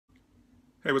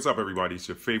Hey, what's up, everybody? It's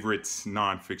your favorite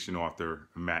nonfiction author,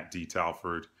 Matt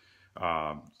Talford.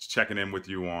 Checking in with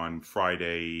you on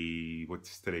Friday.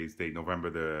 What's today's date? November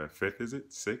the 5th, is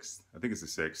it? 6th? I think it's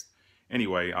the 6th.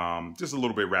 Anyway, just a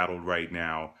little bit rattled right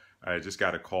now. I just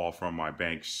got a call from my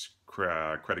bank's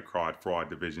credit card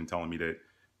fraud division telling me that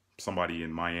somebody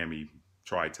in Miami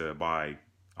tried to buy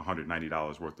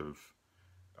 $190 worth of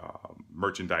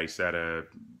merchandise at a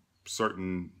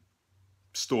certain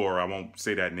store. I won't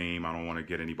say that name. I don't want to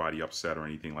get anybody upset or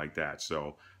anything like that.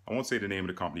 So I won't say the name of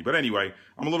the company. But anyway,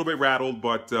 I'm a little bit rattled,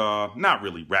 but not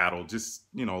really rattled, just,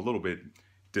 a little bit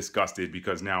disgusted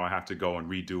because now I have to go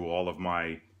and redo all of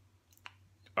my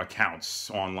accounts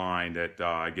online that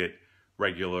I get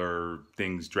regular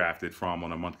things drafted from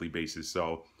on a monthly basis.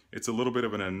 So it's a little bit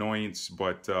of an annoyance,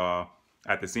 but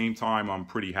at the same time, I'm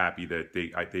pretty happy that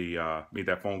they made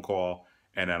that phone call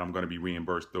and that I'm going to be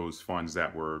reimbursed those funds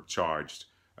that were charged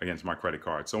against my credit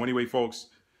card. So anyway, folks,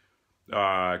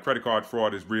 credit card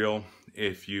fraud is real.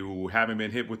 If you haven't been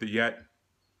hit with it yet,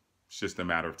 it's just a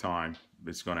matter of time.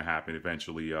 It's going to happen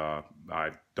eventually.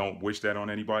 I don't wish that on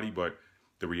anybody, but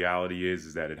the reality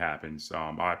is that it happens.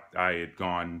 I had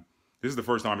gone, this is the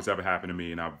first time it's ever happened to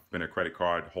me, and I've been a credit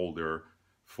card holder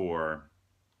for,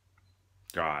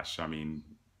 gosh, I mean,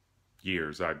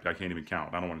 years. I can't even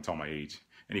count. I don't want to tell my age.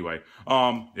 Anyway,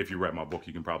 if you read my book,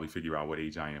 you can probably figure out what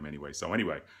age I am anyway. So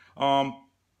anyway,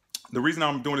 the reason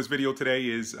I'm doing this video today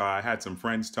is I had some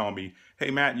friends tell me,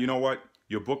 hey, Matt, you know what?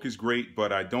 Your book is great,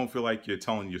 but I don't feel like you're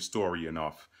telling your story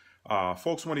enough.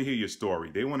 Folks want to hear your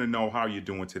story. They want to know how you're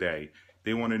doing today.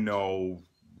 They want to know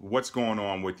what's going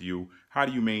on with you. How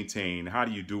do you maintain? How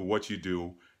do you do what you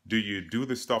do? Do you do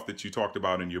the stuff that you talked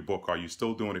about in your book? Are you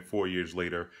still doing it 4 years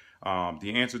later?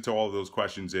 The answer to all of those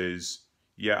questions is,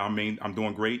 yeah, I'm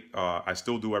doing great. I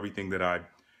still do everything that I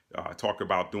talk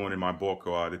about doing in my book.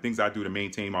 The things I do to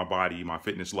maintain my body, my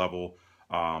fitness level,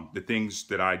 the things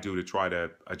that I do to try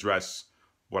to address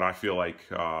what I feel like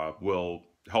will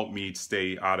help me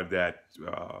stay out of that,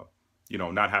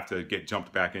 not have to get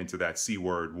jumped back into that C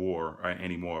word war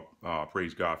anymore.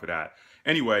 Praise God for that.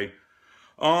 Anyway,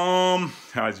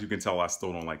 as you can tell, I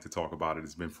still don't like to talk about it.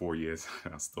 It's been 4 years.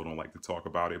 I still don't like to talk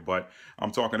about it, but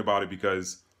I'm talking about it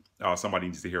because somebody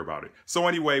needs to hear about it. So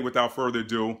anyway, without further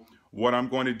ado, what I'm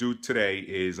going to do today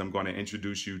is I'm going to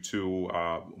introduce you to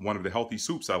one of the healthy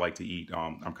soups I like to eat.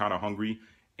 I'm kind of hungry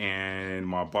and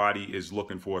my body is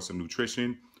looking for some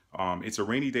nutrition. It's a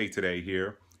rainy day today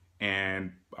here,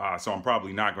 and so I'm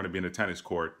probably not going to be in the tennis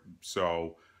court.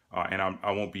 So, and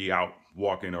I won't be out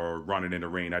walking or running in the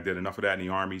rain. I did enough of that in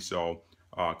the Army. So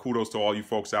kudos to all you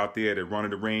folks out there that run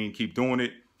in the rain. Keep doing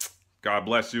it. God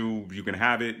bless you. You can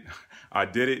have it. I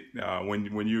did it.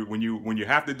 When you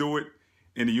have to do it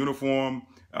in the uniform,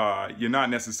 you're not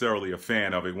necessarily a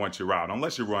fan of it once you're out,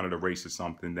 unless you're running a race or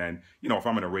something. Then, if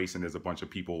I'm in a race and there's a bunch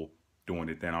of people doing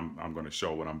it, then I'm going to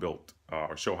show what I'm built,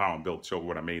 or show how I'm built, show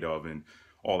what I'm made of, and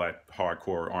all that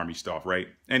hardcore Army stuff, right?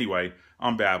 Anyway,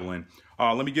 I'm babbling.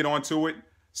 Let me get on to it.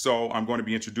 So I'm going to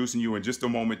be introducing you in just a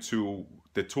moment to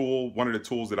the tool, one of the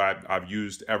tools that I've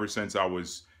used ever since I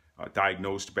was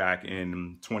diagnosed back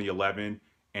in 2011.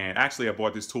 And actually, I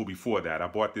bought this tool before that. I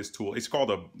bought this tool. It's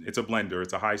a blender.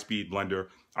 It's a high-speed blender.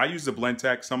 I use the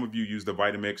BlendTech. Some of you use the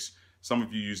Vitamix. Some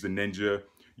of you use the Ninja.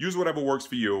 Use whatever works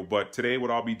for you. But today,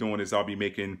 what I'll be doing is I'll be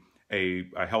making a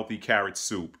healthy carrot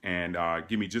soup. And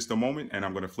give me just a moment, and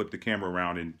I'm going to flip the camera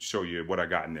around and show you what I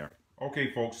got in there.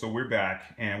 Okay, folks, so we're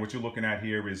back. And what you're looking at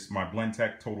here is my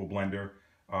BlendTech Total Blender.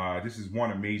 This is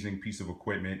one amazing piece of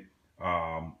equipment.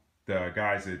 The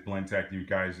guys at BlendTech, you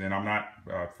guys, and I'm not,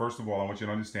 first of all, I want you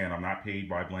to understand, I'm not paid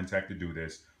by BlendTech to do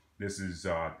this. This is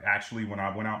actually when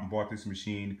I went out and bought this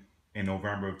machine in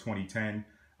November of 2010,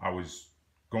 I was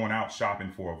going out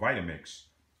shopping for a Vitamix.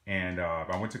 And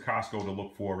I went to Costco to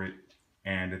look for it.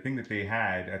 And the thing that they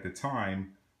had at the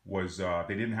time was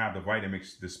they didn't have the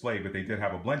Vitamix display, but they did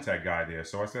have a BlendTech guy there.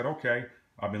 So I said, okay,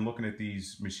 I've been looking at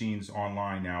these machines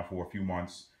online now for a few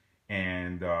months.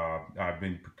 And I've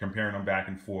been comparing them back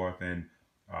and forth, and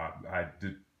I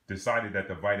decided that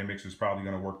the Vitamix was probably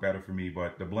going to work better for me.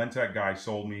 But the BlendTech guy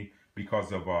sold me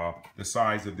because of the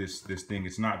size of this thing.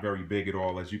 It's not very big at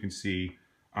all. As you can see,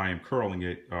 I am curling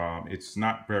it. It's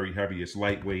not very heavy. It's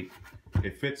lightweight.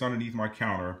 It fits underneath my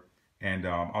counter, and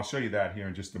I'll show you that here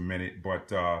in just a minute.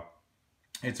 But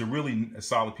it's a really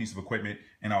solid piece of equipment,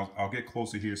 and I'll get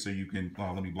closer here so you can.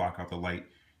 Let me block out the light.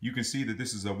 You can see that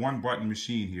this is a one-button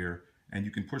machine here, and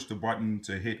you can push the button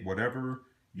to hit whatever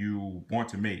you want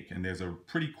to make. And there's a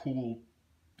pretty cool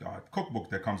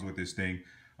cookbook that comes with this thing.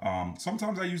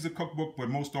 Sometimes I use the cookbook, but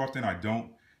most often I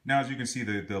don't. Now, as you can see,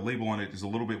 the label on it is a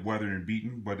little bit weathered and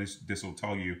beaten, but this will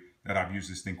tell you that I've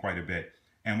used this thing quite a bit.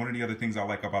 And one of the other things I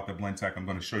like about the Blend Tech I'm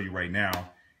going to show you right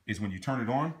now is when you turn it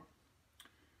on,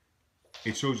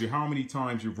 it shows you how many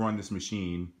times you've run this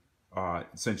machine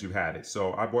since you've had it.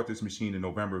 So I bought this machine in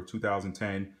November of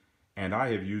 2010, and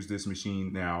I have used this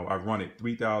machine now. I've run it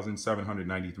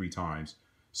 3,793 times.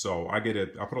 So I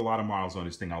put a lot of miles on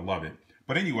this thing. I love it.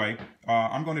 But anyway,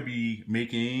 I'm going to be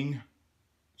making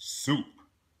soup,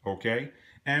 okay?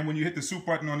 And when you hit the soup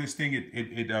button on this thing,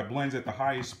 it blends at the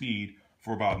highest speed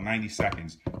for about 90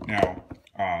 seconds. Now,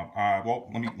 well,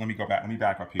 let me go back. Let me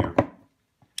back up here.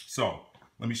 So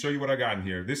let me show you what I got in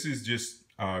here. This is just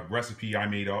a recipe I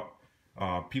made up.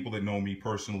 People that know me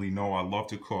personally know I love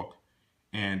to cook.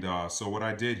 And so what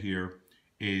I did here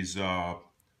is I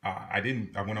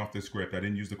went off the script. I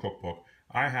didn't use the cookbook.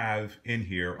 I have in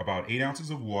here about 8 ounces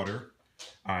of water.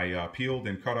 I peeled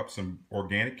and cut up some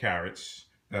organic carrots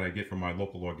that I get from my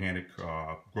local organic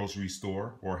grocery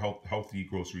store, or healthy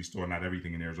grocery store. Not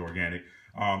everything in there is organic.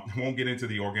 I won't get into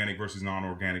the organic versus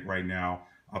non-organic right now.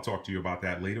 I'll talk to you about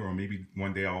that later, or maybe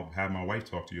one day I'll have my wife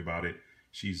talk to you about it.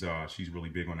 She's really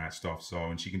big on that stuff, so,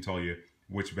 and she can tell you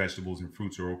which vegetables and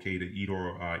fruits are okay to eat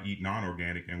or eat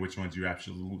non-organic, and which ones you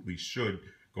absolutely should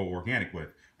go organic with.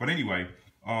 But anyway,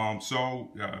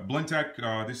 Blend Tech,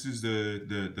 this is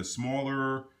the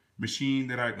smaller machine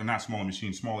that not smaller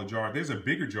machine, smaller jar. There's a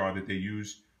bigger jar that they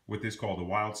use with this called the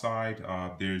Wild Side.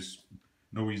 There's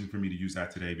no reason for me to use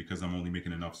that today because I'm only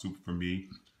making enough soup for me.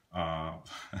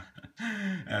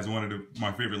 As one of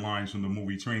my favorite lines from the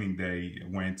movie Training Day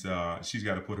went, she's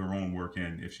got to put her own work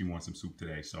in if she wants some soup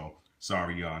today. So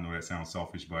sorry, I know that sounds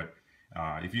selfish, but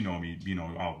if you know me, you know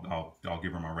I'll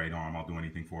give her my right arm. I'll do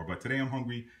anything for her. But today I'm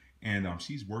hungry, and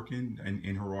she's working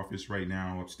in her office right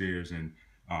now upstairs, and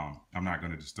I'm not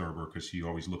going to disturb her because she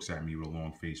always looks at me with a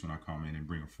long face when I come in and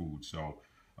bring her food. So,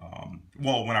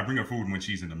 well, when I bring her food, when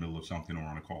she's in the middle of something or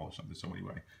on a call or something. So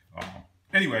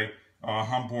anyway,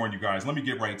 I'm boring you guys. Let me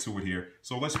get right to it here.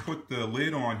 So let's put the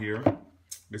lid on here.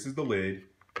 This is the lid,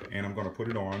 and I'm going to put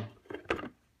it on.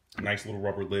 Nice little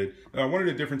rubber lid. One of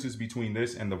the differences between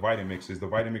this and the Vitamix is the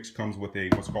Vitamix comes with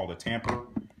what's called a tamper,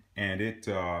 and it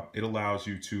allows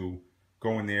you to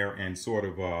go in there and sort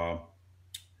of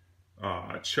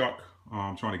chuck.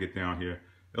 I'm trying to get down here.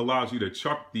 It allows you to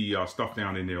chuck the stuff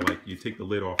down in there, like you take the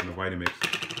lid off in the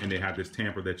Vitamix, and they have this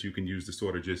tamper that you can use to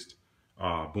sort of just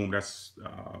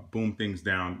boom things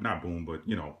down, not boom, but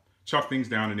you know, chuck things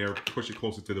down in there, push it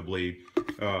closer to the blade.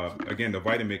 Again, the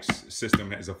Vitamix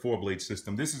system is a 4-blade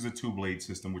system. This is a 2-blade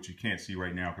system, which you can't see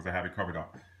right now because I have it covered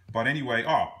up. But anyway,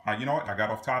 you know what? I got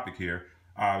off topic here.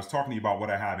 I was talking to you about what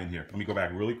I have in here. Let me go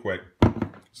back really quick.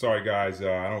 Sorry guys,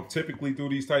 I don't typically do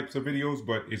these types of videos,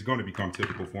 but it's going to become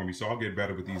typical for me, so I'll get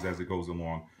better with these as it goes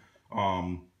along.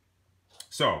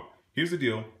 So here's the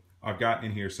deal. I've got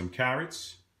in here some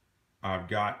carrots. I've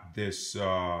got this,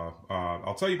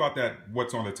 I'll tell you about that,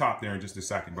 what's on the top there in just a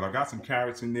second, but I've got some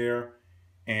carrots in there,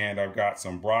 and I've got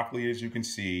some broccoli, as you can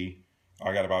see.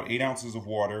 I got about 8 ounces of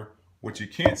water. What you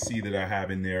can't see that I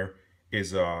have in there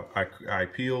is I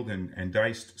peeled and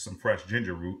diced some fresh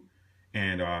ginger root,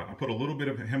 and I put a little bit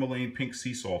of Himalayan pink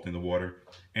sea salt in the water,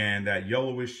 and that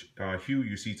yellowish hue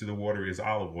you see to the water is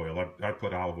olive oil. I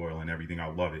put olive oil in everything. I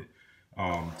love it.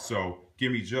 So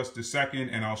give me just a second,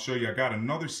 and I'll show you. I got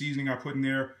another seasoning I put in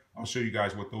there. I'll show you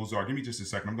guys what those are. Give me just a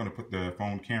second. I'm going to put the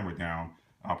phone camera down.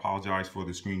 I apologize for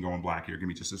the screen going black here. Give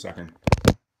me just a second.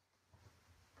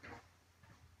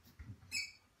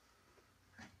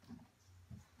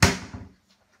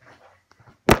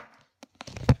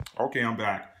 Okay, I'm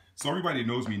back. So everybody who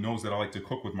knows me knows that I like to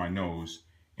cook with my nose.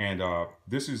 And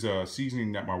this is a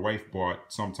seasoning that my wife bought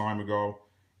some time ago,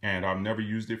 and I've never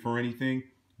used it for anything.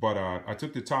 But I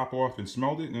took the top off and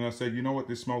smelled it, and I said, you know what,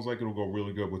 this smells like it'll go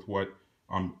really good with what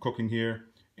I'm cooking here.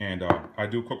 And I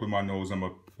do cook with my nose. I'm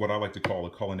what I like to call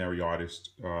a culinary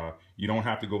artist. You don't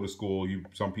have to go to school.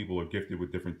 Some people are gifted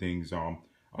with different things. I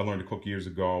learned to cook years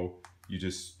ago. You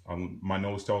just, my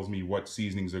nose tells me what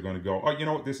seasonings are going to go. Oh, you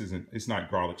know what, it's not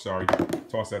garlic, sorry.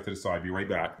 Toss that to the side, be right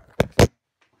back.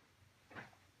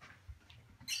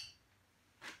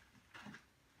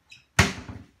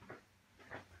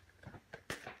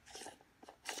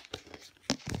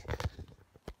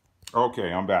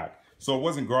 Okay, I'm back. So it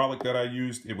wasn't garlic that I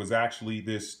used. It was actually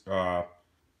this,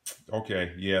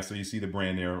 okay, yeah, so you see the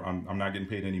brand there. I'm not getting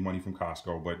paid any money from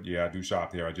Costco, but yeah, I do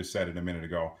shop there. I just said it a minute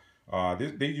ago.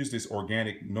 They use this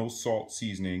organic, no salt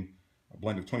seasoning, a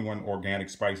blend of 21 organic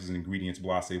spices and ingredients,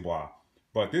 blah, say blah.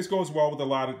 But this goes well with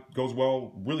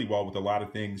really well with a lot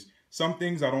of things. Some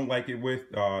things I don't like it with.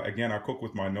 Again, I cook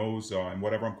with my nose, and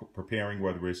whatever I'm preparing,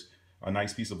 whether it's a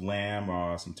nice piece of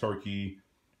lamb, some turkey,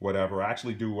 whatever. I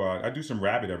actually do, I do some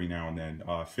rabbit every now and then,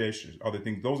 fish, other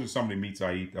things. Those are some of the meats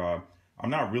I eat. I'm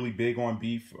not really big on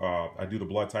beef. I do the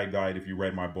blood type diet if you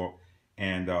read my book.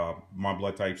 And my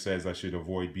blood type says I should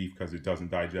avoid beef because it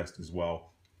doesn't digest as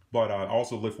well. But I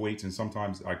also lift weights, and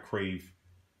sometimes I crave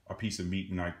a piece of meat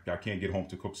and I can't get home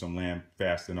to cook some lamb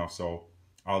fast enough. So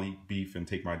I'll eat beef and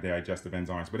take my digestive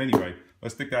enzymes. But anyway,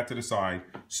 let's stick that to the side.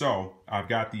 So I've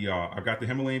got the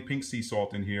Himalayan pink sea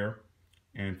salt in here.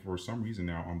 And for some reason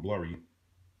now I'm blurry.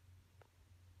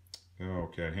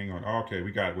 Okay, hang on. Okay, we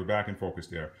got it. We're back in focus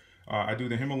there. I do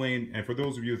the Himalayan, and for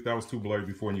those of you if that was too blurry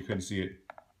before and you couldn't see it,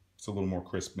 it's a little more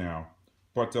crisp now.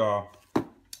 But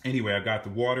anyway, I got the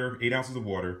water, 8 ounces of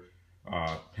water,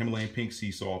 Himalayan pink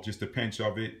sea salt, just a pinch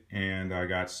of it, and I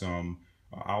got some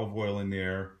olive oil in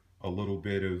there, a little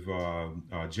bit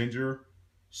of ginger,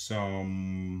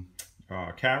 some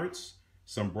carrots,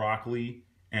 some broccoli,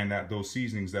 and those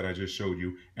seasonings that I just showed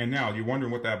you. And now you're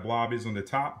wondering what that blob is on the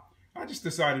top. I just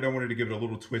decided I wanted to give it a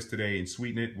little twist today and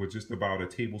sweeten it with just about a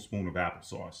tablespoon of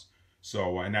applesauce.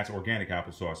 So, and that's organic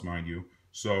applesauce, mind you.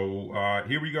 So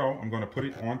here we go. I'm going to put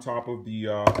it on top of the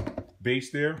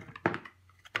base there.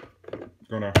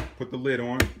 Going to put the lid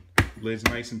on. Lid's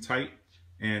nice and tight.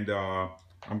 And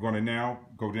I'm going to now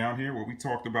go down here, what we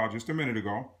talked about just a minute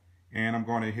ago. And I'm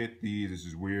going to hit the, this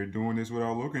is weird doing this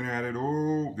without looking at it.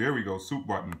 Oh, there we go, soup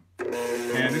button.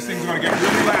 And this thing's going to get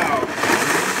really loud.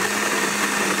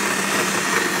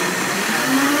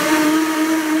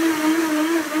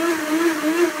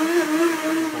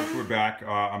 Folks, we're back.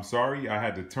 I'm sorry, I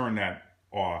had to turn that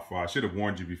off. I should have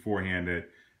warned you beforehand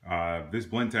that this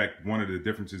Blendtec, one of the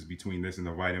differences between this and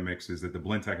the Vitamix is that the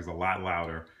Blendtec is a lot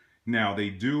louder. Now, they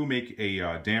do make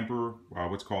a damper,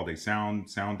 what's called a sound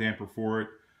damper for it.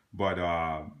 But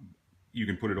you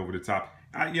can put it over the top.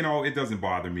 You know, it doesn't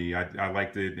bother me. I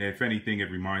liked it. If anything,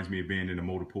 it reminds me of being in a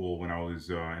motor pool when I was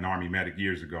an Army medic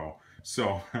years ago.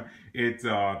 So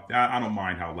I don't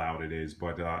mind how loud it is,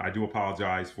 but I do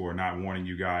apologize for not warning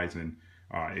you guys, and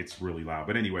it's really loud.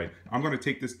 But anyway, I'm going to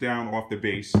take this down off the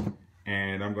base,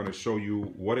 and I'm going to show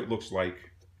you what it looks like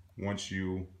once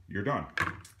you're done.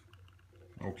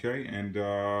 Okay, and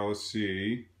let's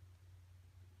see.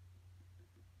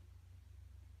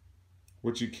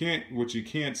 What you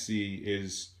can't see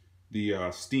is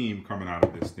the steam coming out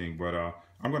of this thing, but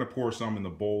I'm going to pour some in the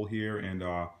bowl here, and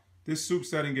this soup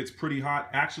setting gets pretty hot.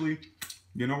 Actually,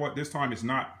 you know what? This time it's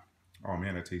not. Oh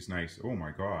man, that tastes nice. Oh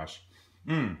my gosh.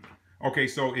 Okay,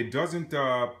 so it doesn't.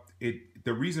 The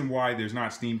reason why there's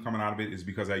not steam coming out of it is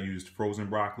because I used frozen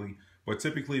broccoli. But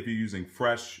typically, if you're using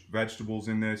fresh vegetables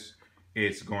in this,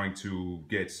 it's going to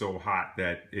get so hot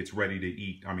that it's ready to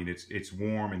eat. I mean, it's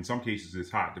warm. In some cases,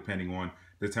 it's hot depending on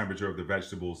the temperature of the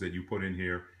vegetables that you put in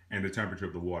here and the temperature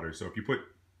of the water. So if you put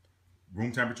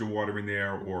room temperature water in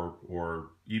there, or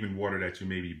even water that you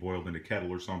maybe boiled in a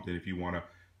kettle or something, if you want to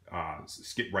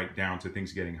skip right down to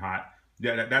things getting hot,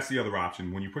 yeah, that's the other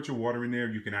option. When you put your water in there,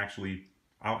 you can actually,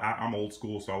 I'm old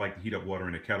school, so I like to heat up water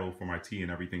in a kettle for my tea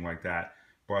and everything like that.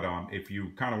 But if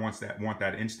you kind of want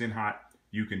that instant hot,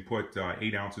 you can put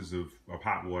 8 ounces of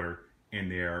hot water in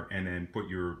there, and then put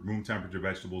your room temperature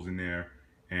vegetables in there,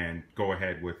 and go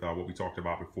ahead with what we talked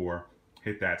about before.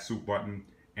 Hit that soup button,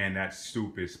 and that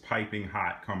soup is piping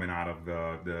hot coming out of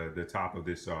the top of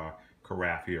this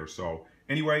carafe here. So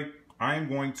anyway, I'm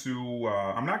going to,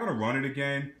 I'm not going to run it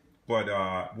again, but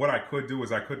what I could do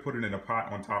is I could put it in a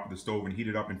pot on top of the stove and heat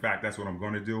it up. In fact, that's what I'm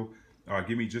going to do.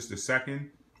 Give me just a second,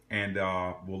 and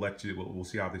we'll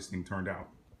see how this thing turned out.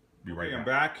 Be right back. I'm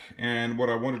back, and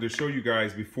what I wanted to show you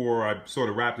guys before I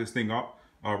sort of wrap this thing up,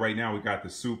 right now we got the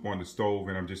soup on the stove,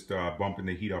 and I'm just bumping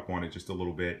the heat up on it just a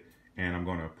little bit, and I'm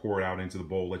going to pour it out into the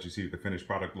bowl, let you see what the finished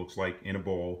product looks like in a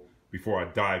bowl before I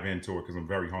dive into it, because I'm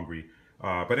very hungry.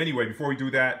 But anyway, before we do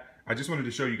that, I just wanted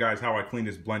to show you guys how I clean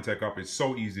this Blendtec up. It's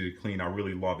so easy to clean. I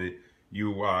really love it.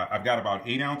 I've got about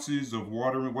 8 ounces of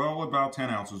water, well, about 10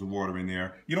 ounces of water in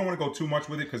there. You don't want to go too much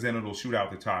with it, because then it'll shoot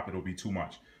out the top. It'll be too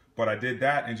much. But I did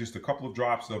that, and just a couple of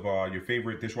drops of your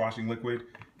favorite dishwashing liquid,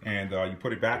 and you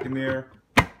put it back in there.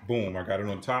 Boom, I got it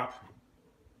on top.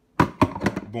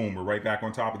 Boom, we're right back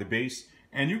on top of the base.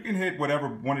 And you can hit whatever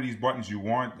one of these buttons you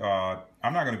want.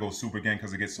 I'm not going to go super again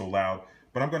because it gets so loud,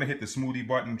 but I'm going to hit the smoothie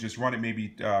button. Just run it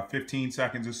maybe 15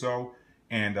 seconds or so,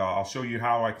 and I'll show you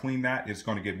how I clean that. It's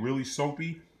going to get really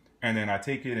soapy, and then I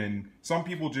take it, and some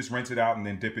people just rinse it out and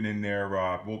then dip it in there.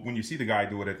 Well, when you see the guy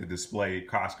do it at the display at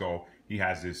Costco, he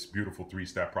has this beautiful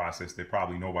 3-step process that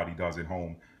probably nobody does at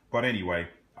home. But anyway,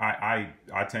 I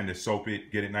tend to soap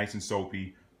it, get it nice and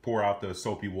soapy, pour out the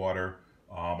soapy water.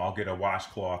 I'll get a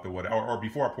washcloth or whatever, or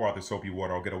before I pour out the soapy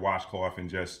water, I'll get a washcloth and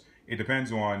just It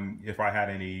depends on if I had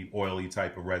any oily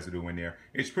type of residue in there.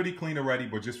 It's pretty clean already,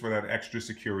 but just for that extra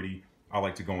security, I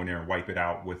like to go in there and wipe it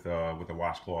out with a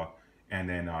washcloth, and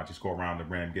then just go around the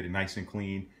rim, get it nice and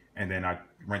clean, and then I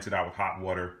rinse it out with hot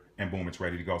water, and boom, it's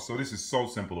ready to go. So this is so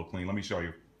simple to clean. Let me show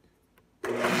you.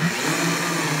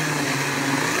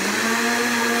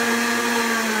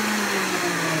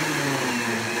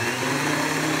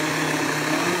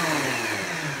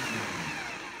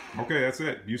 Okay, that's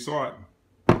it. You saw it.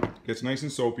 Gets nice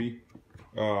and soapy.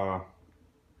 Yeah,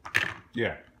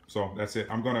 so that's it.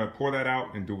 I'm gonna pour that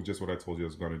out and do just what I told you I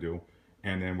was gonna do.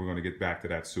 And then we're gonna get back to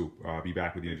that soup. I'll be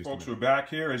back with you in just a minute. Folks, we're back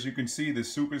here. As you can see, the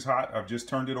soup is hot. I've just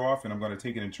turned it off, and I'm gonna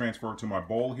take it and transfer it to my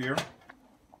bowl here.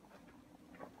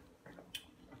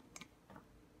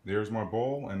 There's my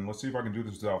bowl, and let's see if I can do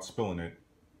this without spilling it.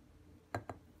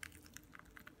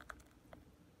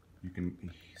 You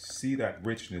can see that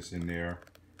richness in there.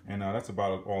 And that's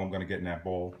about all I'm going to get in that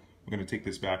bowl. We're going to take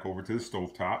this back over to the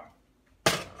stove top.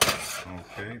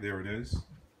 Okay, there it is.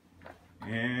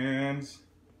 And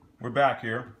we're back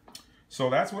here.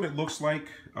 So that's what it looks like,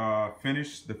 the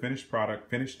finished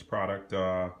product.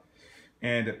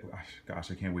 And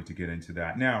gosh, I can't wait to get into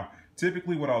that. Now,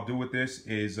 typically what I'll do with this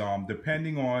is,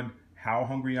 depending on how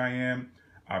hungry I am,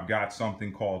 I've got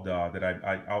something called, that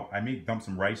I may dump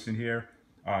some rice in here.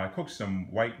 I cooked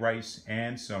some white rice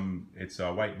and it's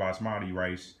white basmati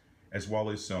rice, as well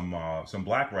as some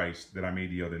black rice that I made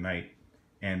the other night.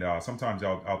 And sometimes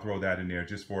I'll throw that in there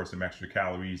just for some extra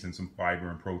calories and some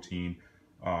fiber and protein.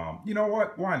 You know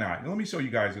what? Why not? Let me show you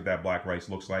guys what that black rice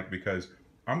looks like, because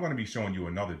I'm going to be showing you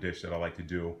another dish that I like to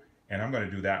do, and I'm going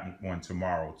to do that one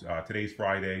tomorrow. Today's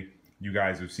Friday. You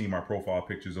guys have seen my profile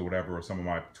pictures or whatever, or some of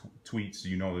my tweets, so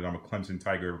you know that I'm a Clemson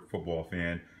Tiger football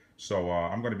fan. So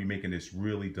I'm going to be making this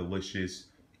really delicious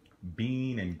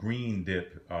bean and green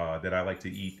dip that I like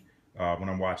to eat when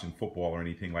I'm watching football or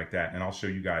anything like that. And I'll show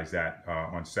you guys that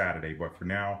on Saturday. But for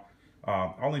now,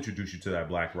 I'll introduce you to that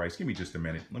black rice. Give me just a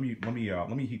minute. Let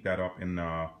me heat that up, and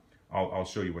I'll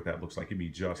show you what that looks like. Give me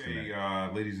just a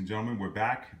minute. Ladies and gentlemen, we're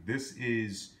back. This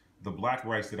is the black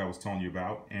rice that I was telling you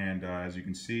about, and as you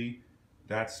can see,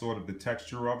 that's sort of the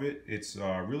texture of it. It's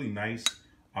really nice.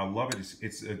 I love it.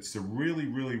 It's a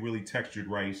really textured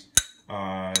rice.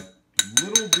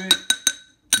 Little bit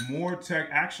more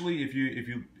actually,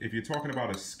 if you're talking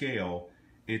about a scale,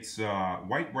 it's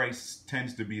white rice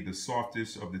tends to be the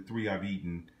softest of the three I've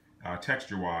eaten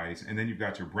texture-wise, and then you've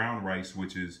got your brown rice,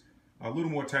 which is a little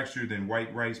more textured than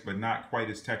white rice, but not quite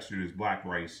as textured as black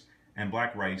rice. And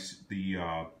black rice,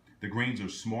 the grains are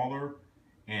smaller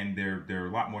and they're a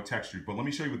lot more textured. But let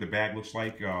me show you what the bag looks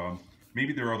like.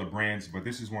 Maybe there are other brands, but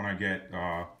this is one I get.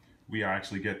 We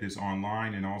actually get this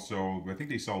online, and also I think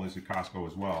they sell this at Costco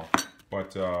as well.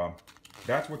 But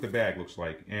that's what the bag looks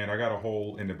like. And I got a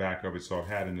hole in the back of it, so I've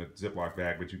had it in the Ziploc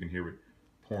bag, but you can hear it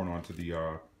pouring onto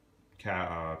the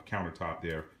countertop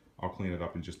there. I'll clean it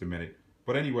up in just a minute.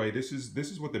 But anyway, this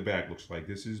is what the bag looks like.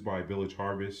 This is by Village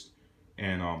Harvest,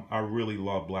 and I really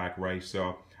love black rice.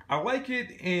 I like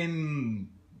it in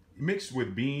mixed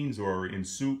with beans or in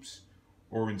soups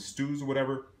or in stews or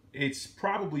whatever. It's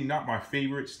probably not my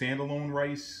favorite standalone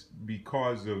rice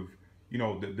because of, you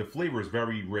know, the flavor is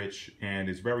very rich and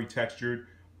it's very textured,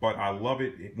 but I love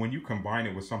it when you combine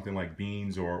it with something like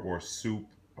beans or soup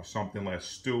or something like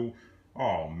stew.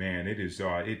 Oh man, it is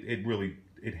it really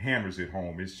hammers it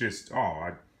home. It's just,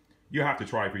 you have to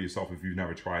try it for yourself if you've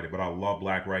never tried it. But I love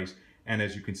black rice, and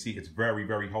as you can see, it's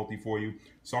very healthy for you.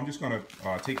 So I'm just gonna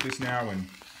take this now, and I'm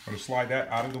gonna slide that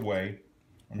out of the way.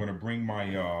 I'm gonna bring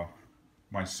my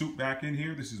my soup back in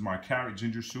here. This is my carrot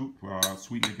ginger soup,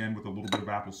 sweetened again with a little bit of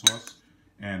applesauce,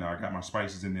 and I got my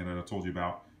spices in there that I told you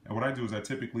about. And what I do is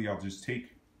I'll just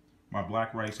take my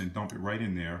black rice and dump it right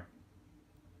in there,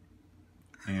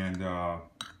 and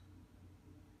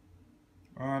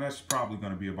that's probably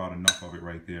going to be about enough of it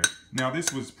right there. Now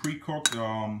this was pre-cooked.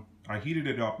 I heated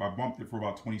it up. I bumped it for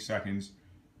about 20 seconds.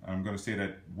 I'm going to say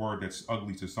that word that's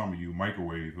ugly to some of you,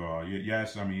 microwave.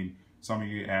 Yes, I mean, some of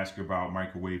you ask about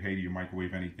microwave. Hey, do you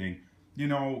microwave anything? You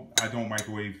know, I don't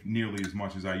microwave nearly as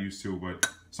much as I used to, but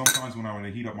sometimes when I want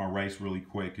to heat up my rice really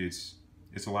quick, it's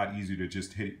a lot easier to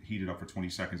just heat it up for 20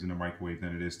 seconds in the microwave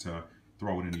than it is to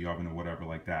throw it in the oven or whatever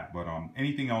like that. But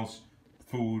anything else,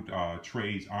 food,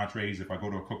 trays, entrees, if I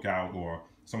go to a cookout or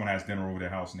someone has dinner over their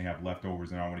house and they have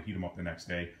leftovers and I want to heat them up the next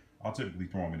day, I'll typically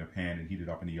throw them in a pan and heat it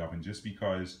up in the oven, just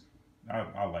because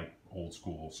I like old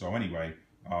school. So anyway,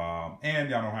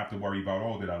 and I don't have to worry about,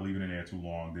 oh, did I leave it in there too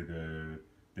long?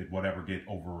 Did whatever get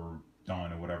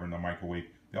overdone or whatever in the microwave?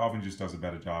 The oven just does a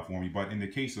better job for me. But in the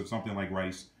case of something like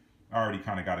rice, I already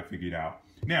kind of got it figured out.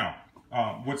 Now,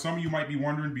 What some of you might be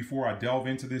wondering before I delve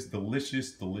into this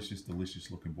delicious, delicious, delicious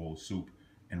looking bowl of soup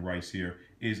and rice here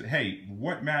is, hey,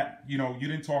 what, Matt, you know, you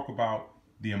didn't talk about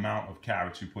the amount of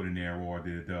carrots you put in there or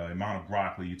the amount of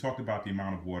broccoli. You talked about the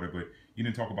amount of water, but you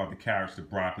didn't talk about the carrots, the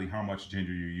broccoli, how much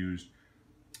ginger you used.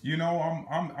 You know,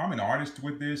 I'm an artist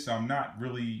with this. I'm not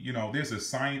really, you know, there's a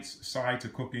science side to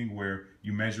cooking where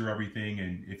you measure everything,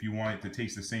 and if you want it to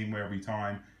taste the same way every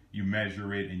time, you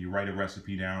measure it and you write a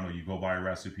recipe down or you go buy a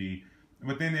recipe.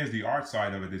 But then there's the art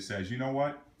side of it that says, you know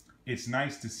what? It's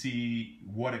nice to see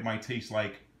what it might taste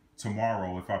like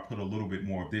tomorrow if I put a little bit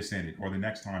more of this in it, or the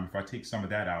next time if I take some of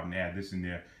that out and add this in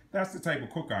there. That's the type of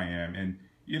cook I am. And,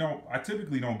 you know, I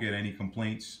typically don't get any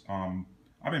complaints.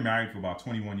 I've been married for about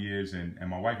 21 years, and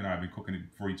my wife and I have been cooking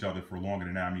for each other for longer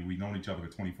than that. I mean, we've known each other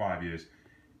for 25 years.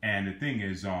 And the thing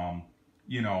is,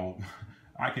 you know,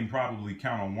 I can probably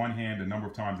count on one hand the number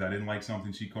of times I didn't like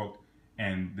something she cooked,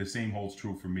 and the same holds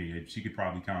true for me. She could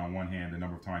probably count on one hand the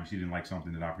number of times she didn't like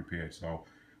something that I prepared. So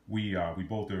we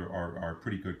both are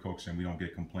pretty good cooks, and we don't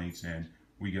get complaints, and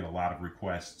we get a lot of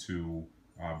requests to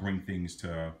bring things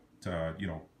to you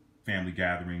know, family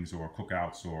gatherings or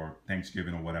cookouts or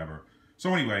Thanksgiving or whatever.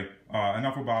 So anyway,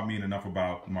 enough about me and enough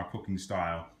about my cooking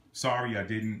style. Sorry I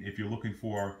didn't. If you're looking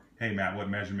for, hey Matt, what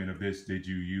measurement of this did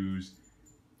you use?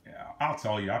 I'll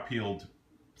tell you, I peeled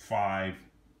 5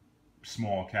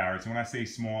 small carrots. And when I say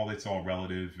small, it's all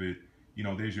relative. You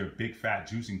know, there's your big fat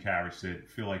juicing carrots that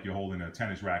feel like you're holding a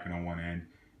tennis racket on one end.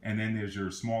 And then there's your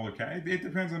smaller carrot. It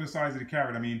depends on the size of the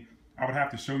carrot. I mean, I would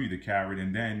have to show you the carrot,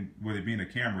 and then with it being a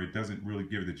camera, it doesn't really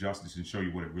give it the justice and show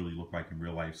you what it really looked like in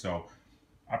real life. So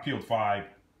I peeled 5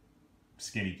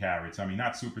 skinny carrots. I mean,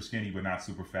 not super skinny, but not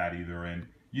super fat either. And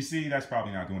you see, that's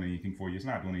probably not doing anything for you. It's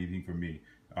not doing anything for me,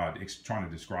 trying to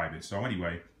describe it. So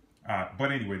anyway,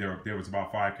 but anyway, there was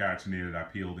about 5 carrots in there that I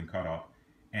peeled and cut up.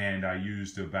 And I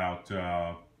used about,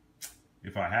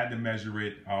 if I had to measure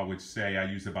it, I would say I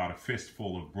used about a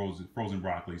fistful of frozen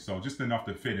broccoli. So just enough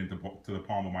to fit into the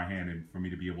palm of my hand and for me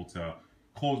to be able to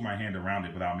close my hand around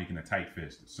it without making a tight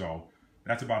fist. So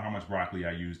that's about how much broccoli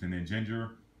I used. And then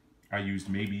ginger, I used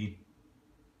maybe,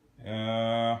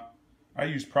 I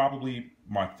used probably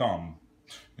my thumb.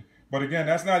 But again,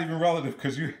 that's not even relative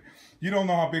because you don't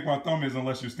know how big my thumb is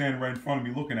unless you're standing right in front of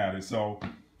me looking at it. So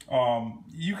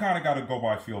you kind of got to go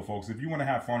by feel, folks. If you want to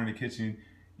have fun in the kitchen,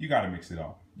 you got to mix it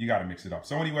up. You got to mix it up.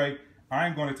 So anyway,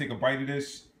 I'm going to take a bite of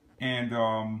this, and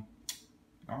I'm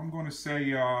going to say,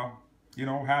 you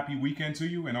know, happy weekend to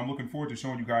you. And I'm looking forward to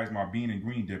showing you guys my bean and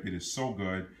green dip. It is so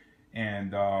good.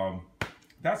 And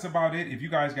that's about it. If you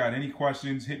guys got any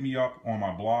questions, hit me up on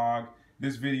my blog.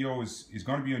 This video is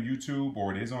going to be on YouTube,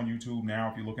 or it is on YouTube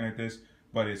now if you're looking at this.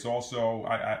 But it's also,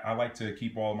 I like to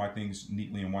keep all of my things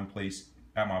neatly in one place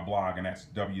at my blog, and that's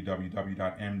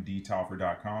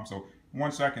www.mdtalford.com. So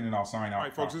 1 second and I'll sign out. All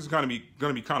right, folks, this is going to be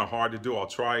kind of hard to do. I'll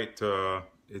try it.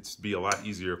 It's be a lot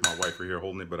easier if my wife were here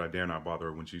holding it, but I dare not bother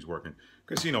her when she's working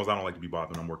because she knows I don't like to be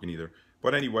bothered when I'm working either.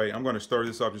 But anyway, I'm going to stir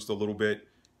this up just a little bit.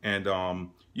 And,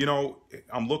 you know,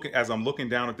 as I'm looking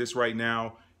down at this right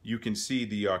now, you can see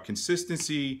the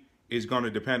consistency is going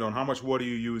to depend on how much water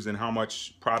you use and how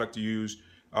much product you use.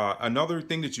 Another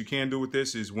thing that you can do with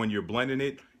this is when you're blending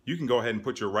it, you can go ahead and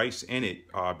put your rice in it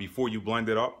before you blend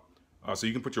it up. So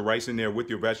you can put your rice in there with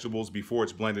your vegetables before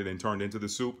it's blended and turned into the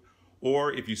soup.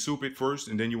 Or if you soup it first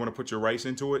and then you want to put your rice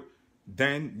into it,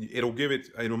 then it'll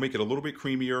make it a little bit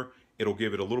creamier. It'll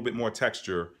give it a little bit more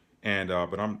texture. And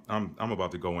but I'm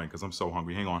about to go in because I'm so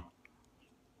hungry. Hang on.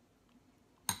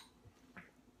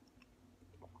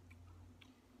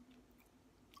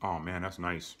 Oh man, that's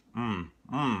nice.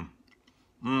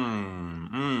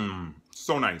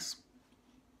 So nice.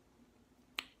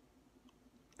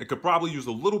 It could probably use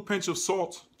a little pinch of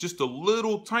salt, just a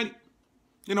little tiny.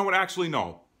 You know what? Actually,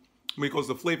 no, because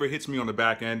the flavor hits me on the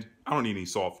back end. I don't need any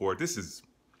salt for it. This is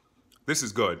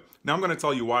good. Now I'm going to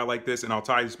tell you why I like this, and I'll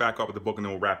tie this back up with the book, and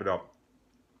then we'll wrap it up.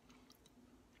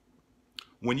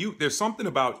 There's something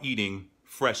about eating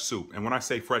fresh soup, and when I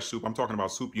say fresh soup, I'm talking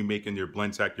about soup you make in your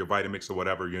Blendtec, your Vitamix, or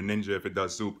whatever, your Ninja if it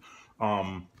does soup.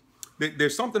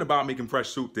 There's something about making fresh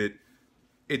soup that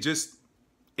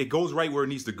it goes right where it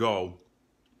needs to go.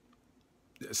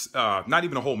 Not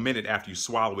even a whole minute after you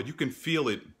swallow it, you can feel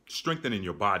it strengthening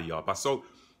your body up. So,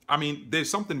 I mean,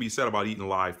 there's something to be said about eating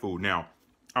live food. Now,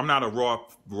 I'm not a raw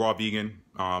vegan.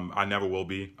 I never will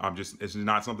be. It's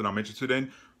not something I'm interested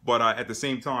in. But at the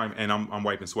same time, and I'm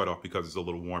wiping sweat off because it's a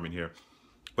little warm in here.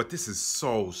 But this is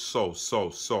so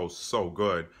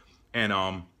good. And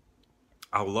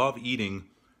I love eating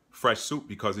fresh soup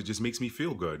because it just makes me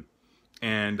feel good.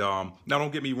 And now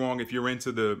don't get me wrong, if you're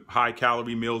into the high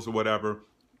calorie meals or whatever,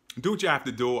 do what you have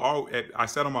to do. Oh, I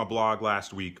said on my blog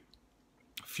last week,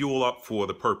 fuel up for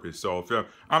the purpose. So if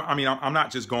I mean, I'm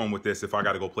not just going with this if I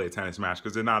got to go play a tennis match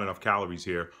because there's not enough calories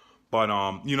here. But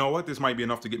you know what? This might be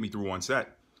enough to get me through one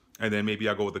set, and then maybe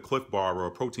I go with a Cliff Bar or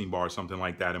a protein bar or something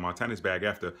like that in my tennis bag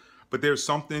after. But there's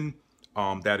something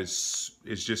that is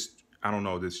just, I don't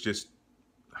know. That's just,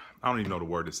 I don't even know the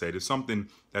word to say. There's something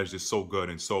that is just so good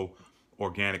and so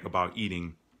organic about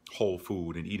eating whole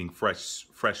food and eating fresh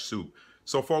soup.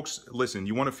 So folks, listen,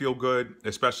 you want to feel good,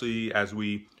 especially as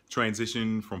we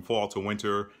transition from fall to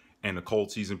winter and the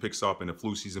cold season picks up and the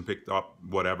flu season picked up,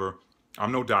 whatever.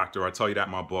 I'm no doctor, I tell you that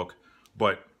in my book,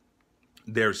 but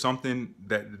there's something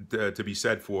that to be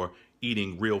said for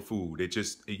eating real food. It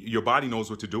just, your body knows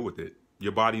what to do with it.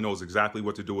 Your body knows exactly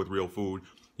what to do with real food.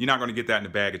 You're not going to get that in a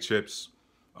bag of chips.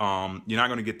 You're not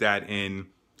going to get that in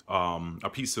a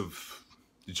piece of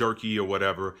jerky or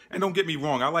whatever. And don't get me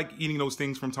wrong, I like eating those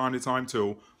things from time to time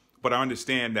too. But I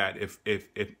understand that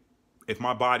if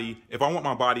my body, if I want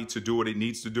my body to do what it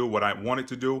needs to do, what I want it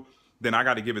to do, then I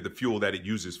got to give it the fuel that it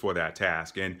uses for that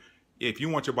task. And if you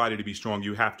want your body to be strong,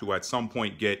 you have to at some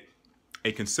point get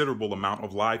a considerable amount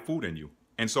of live food in you.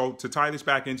 And so to tie this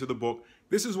back into the book,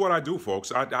 this is what I do,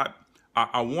 folks.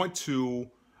 I want to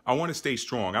stay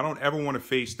strong. I don't ever want to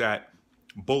face that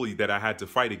bully that I had to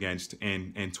fight against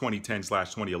in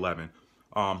 2010/2011.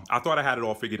 I thought I had it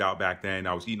all figured out back then.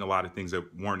 I was eating a lot of things that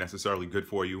weren't necessarily good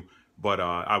for you, but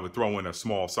I would throw in a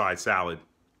small side salad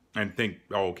and think,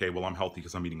 oh, okay, well, I'm healthy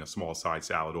because I'm eating a small side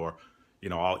salad, or, you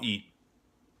know, I'll eat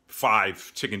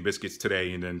 5 chicken biscuits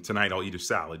today and then tonight I'll eat a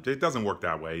salad. It doesn't work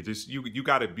that way. Just you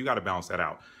gotta balance that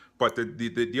out. But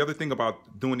the other thing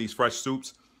about doing these fresh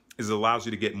soups is it allows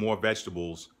you to get more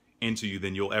vegetables into you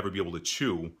than you'll ever be able to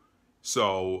chew.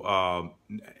 So,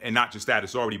 and not just that,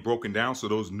 it's already broken down. So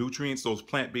those nutrients, those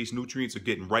plant-based nutrients, are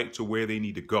getting right to where they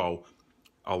need to go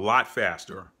a lot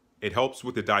faster. It helps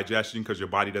with the digestion because your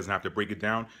body doesn't have to break it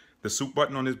down. The soup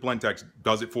button on this Blendtex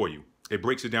does it for you. It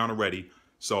breaks it down already.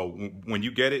 So when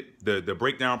you get it, the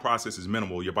breakdown process is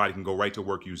minimal. Your body can go right to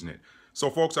work using it. So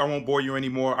folks, I won't bore you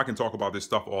anymore. I can talk about this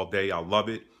stuff all day. I love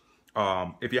it.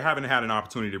 If you haven't had an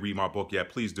opportunity to read my book yet,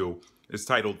 please do. It's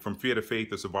titled From Fear to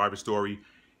Faith, A Survivor Story.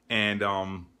 And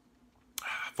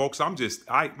folks, I'm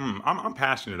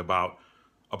passionate about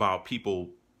people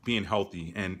being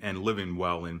healthy and living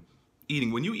well and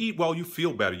eating. When you eat well, you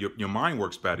feel better. Your mind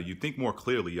works better. You think more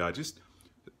clearly.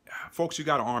 Folks, you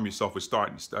got to arm yourself with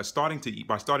starting to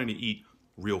eat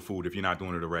real food if you're not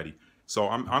doing it already. So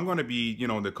I'm going to be, you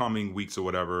know, in the coming weeks or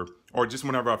whatever, or just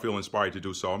whenever I feel inspired to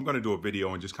do so, I'm going to do a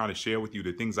video and just kind of share with you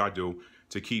the things I do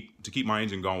to keep my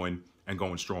engine going and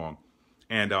going strong.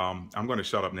 And I'm going to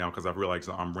shut up now because I've realized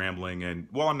I'm rambling, and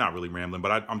well, I'm not really rambling,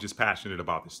 but I'm just passionate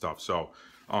about this stuff. So,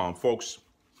 folks,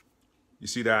 you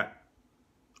see that?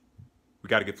 We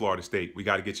got to get Florida State. We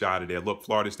got to get you out of there. Look,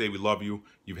 Florida State, we love you.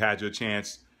 You've had your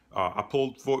chance. I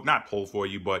not pulled for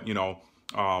you, but you know,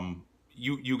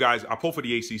 you guys, I pull for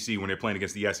the ACC when they're playing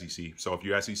against the SEC. So if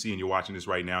you're SEC and you're watching this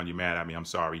right now and you're mad at me, I'm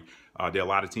sorry. There are a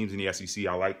lot of teams in the SEC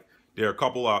I like. There are a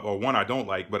couple, or one I don't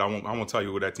like, but I won't tell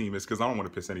you who that team is because I don't want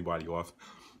to piss anybody off.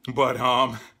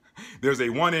 But there's a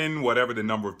 1 in whatever the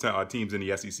number of teams in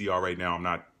the SEC are right now. I'm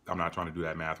not trying to do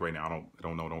that math right now. I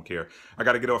don't know, don't care. I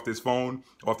got to get off this phone,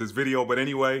 off this video. But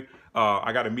anyway,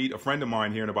 I got to meet a friend of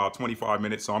mine here in about 25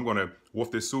 minutes. So I'm going to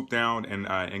wolf this soup down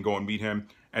and go and meet him.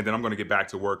 And then I'm going to get back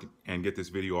to work and get this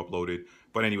video uploaded.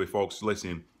 But anyway, folks,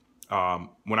 listen,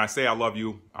 when I say I love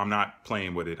you, I'm not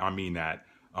playing with it. I mean that.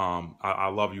 I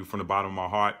love you from the bottom of my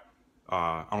heart.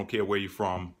 I don't care where you're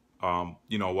from.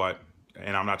 You know what?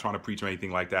 And I'm not trying to preach or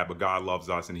anything like that, but God loves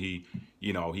us, and He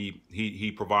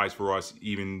provides for us,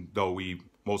 even though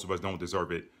most of us don't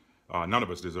deserve it. None of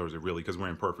us deserves it really, because we're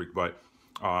imperfect. But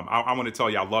I want to tell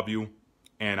you I love you,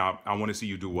 and I want to see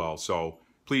you do well. So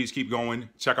please keep going.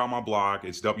 Check out my blog.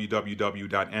 It's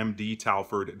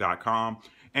www.mdtalford.com,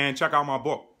 and check out my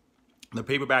book. The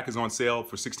paperback is on sale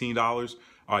for $16.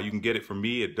 You can get it from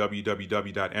me at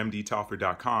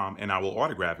www.mdtalford.com, and I will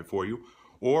autograph it for you.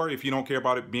 Or if you don't care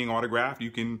about it being autographed,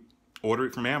 you can order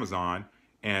it from Amazon.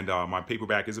 And my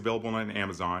paperback is available on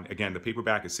Amazon. Again, the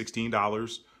paperback is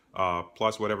 $16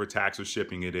 plus whatever tax or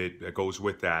shipping it goes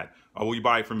with that. Well, you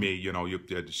buy it from me, you know,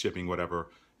 the shipping,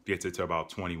 whatever, gets it to about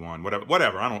 21,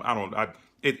 whatever.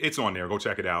 It's on there. Go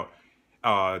check it out.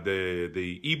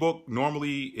 The ebook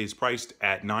normally is priced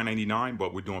at $9.99,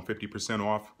 but we're doing 50%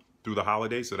 off through the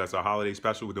holidays. So that's our holiday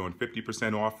special. We're doing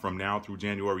 50% off from now through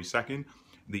January 2nd.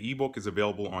 The ebook is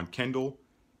available on Kindle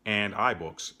and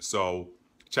iBooks. So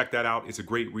check that out. It's a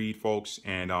great read, folks.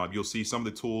 And you'll see some of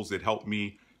the tools that helped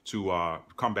me to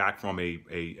come back from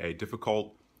a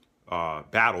difficult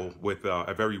battle with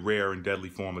a very rare and deadly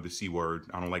form of the C word.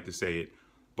 I don't like to say it,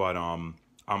 but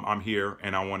I'm here,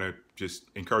 and I want to just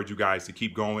encourage you guys to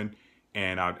keep going.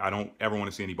 And I don't ever want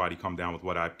to see anybody come down with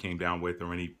what I came down with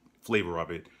or any flavor of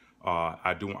it.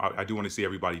 I do want to see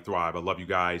everybody thrive. I love you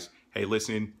guys. Hey,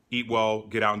 listen, eat well,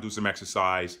 get out and do some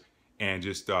exercise, and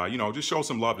just just show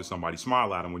some love to somebody.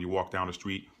 Smile at them when you walk down the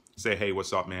street. Say, hey,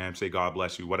 what's up, man? Say, God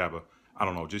bless you, whatever. I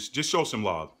don't know. Just show some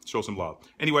love. Show some love.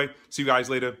 Anyway, see you guys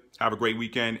later. Have a great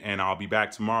weekend, and I'll be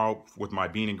back tomorrow with my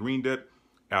bean and green dip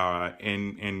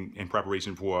in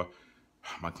preparation for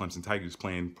my Clemson Tigers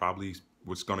playing probably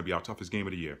what's going to be our toughest game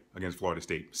of the year against Florida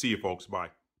State. See you, folks. Bye.